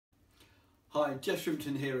Hi,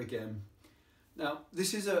 Shrimpton here again. Now,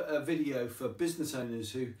 this is a video for business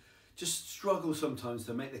owners who just struggle sometimes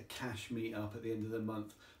to make the cash meet up at the end of the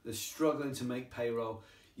month. They're struggling to make payroll.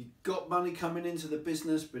 You've got money coming into the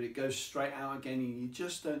business, but it goes straight out again, and you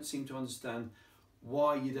just don't seem to understand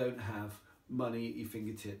why you don't have money at your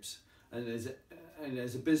fingertips. And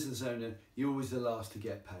as a business owner, you're always the last to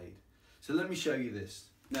get paid. So let me show you this.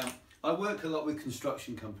 Now, I work a lot with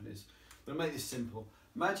construction companies. But make this simple.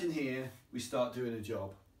 Imagine here we start doing a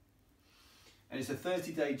job, and it's a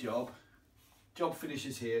 30-day job. Job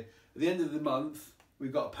finishes here. At the end of the month,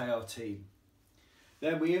 we've got to pay our team.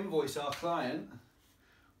 Then we invoice our client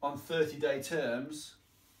on 30-day terms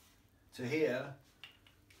to here,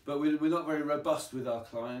 but we're not very robust with our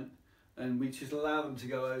client, and we just allow them to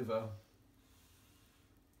go over,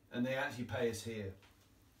 and they actually pay us here.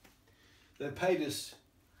 They paid us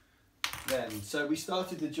then. So we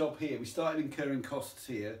started the job here. We started incurring costs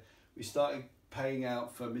here. We started paying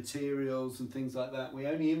out for materials and things like that. We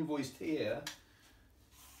only invoiced here.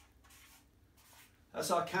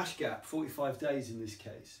 That's our cash gap, 45 days in this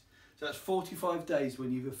case. So that's 45 days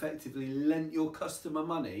when you've effectively lent your customer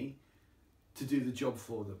money to do the job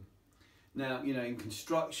for them. Now, you know, in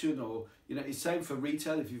construction, or, you know, it's same for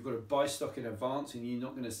retail. If you've got to buy stock in advance and you're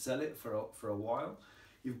not going to sell it for a while,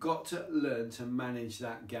 you've got to learn to manage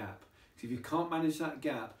that gap. If you can't manage that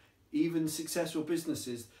gap, even successful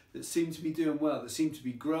businesses that seem to be doing well, that seem to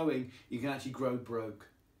be growing, you can actually grow broke.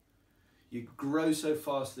 You grow so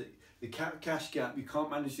fast that the cash gap, you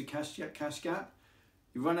can't manage the cash gap,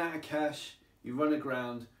 you run out of cash, you run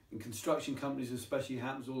aground. In construction companies especially, it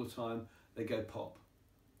happens all the time, they go pop.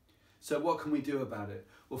 So what can we do about it?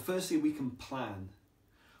 Well, firstly, we can plan.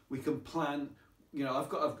 We can plan. You know,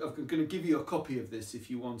 I'm going to give you a copy of this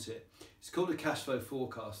if you want it. It's called a cash flow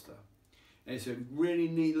forecaster. And it's a really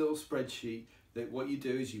neat little spreadsheet that what you do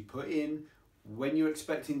is you put in when you're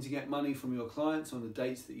expecting to get money from your clients on the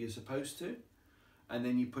dates that you're supposed to, and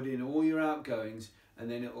then you put in all your outgoings, and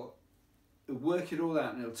then it'll work it all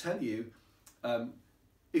out, and it'll tell you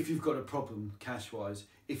if you've got a problem cash-wise,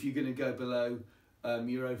 if you're going to go below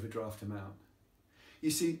your overdraft amount. You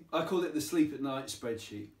see, I call it the sleep at night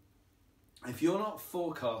spreadsheet. If you're not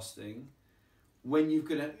forecasting when you've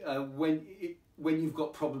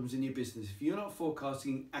got problems in your business, if you're not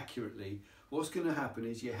forecasting accurately, what's going to happen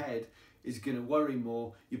is your head is going to worry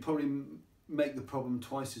more. You probably make the problem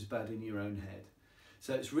twice as bad in your own head.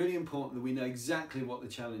 So it's really important that we know exactly what the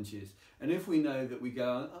challenge is. And if we know that we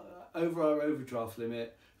go over our overdraft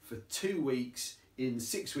limit for 2 weeks in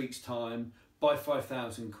 6 weeks' time by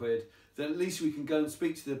 5,000 quid, then at least we can go and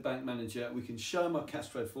speak to the bank manager. We can show them our cash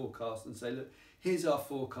flow forecast and say, look, here's our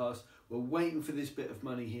forecast. We're waiting for this bit of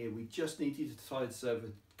money here. We just need you to tide us over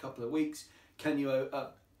a couple of weeks. Can you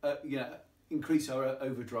increase our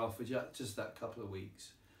overdraft for just that couple of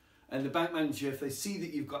weeks? And the bank manager, if they see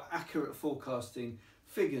that you've got accurate forecasting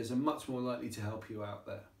figures, are much more likely to help you out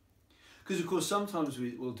there. Because of course, sometimes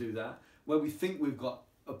we will do that where we think we've got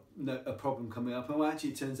a problem coming up, and well, actually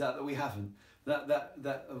it turns out that we haven't.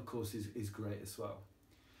 That of course is great as well.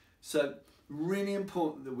 So really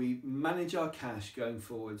important that we manage our cash going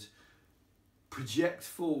forwards, project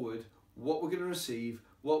forward what we're going to receive,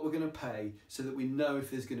 what we're going to pay, so that we know if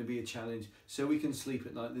there's going to be a challenge, so we can sleep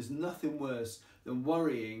at night. There's nothing worse than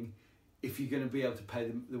worrying if you're going to be able to pay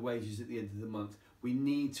the wages at the end of the month. We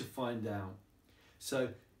need to find out. So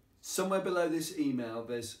somewhere below this email,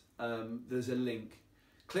 there's a link.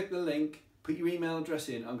 Click the link, put your email address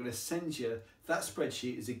in. I'm going to send you that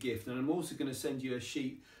spreadsheet as a gift, and I'm also going to send you a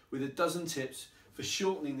sheet with a dozen tips for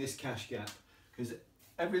shortening this cash gap, because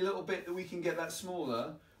every little bit that we can get that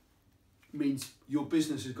smaller means your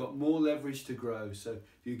business has got more leverage to grow. So if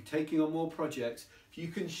you're taking on more projects, if you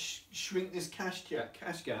can shrink this cash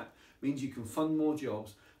gap, means you can fund more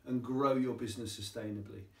jobs and grow your business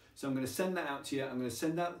sustainably. So I'm going to send that out to you. I'm going to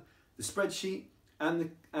send out the spreadsheet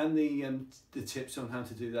and the tips on how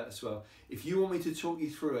to do that as well. If you want me to talk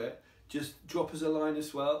you through it, just drop us a line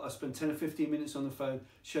as well. I'll spend 10 or 15 minutes on the phone,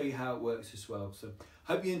 show you how it works as well. So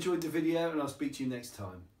hope you enjoyed the video, and I'll speak to you next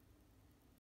time.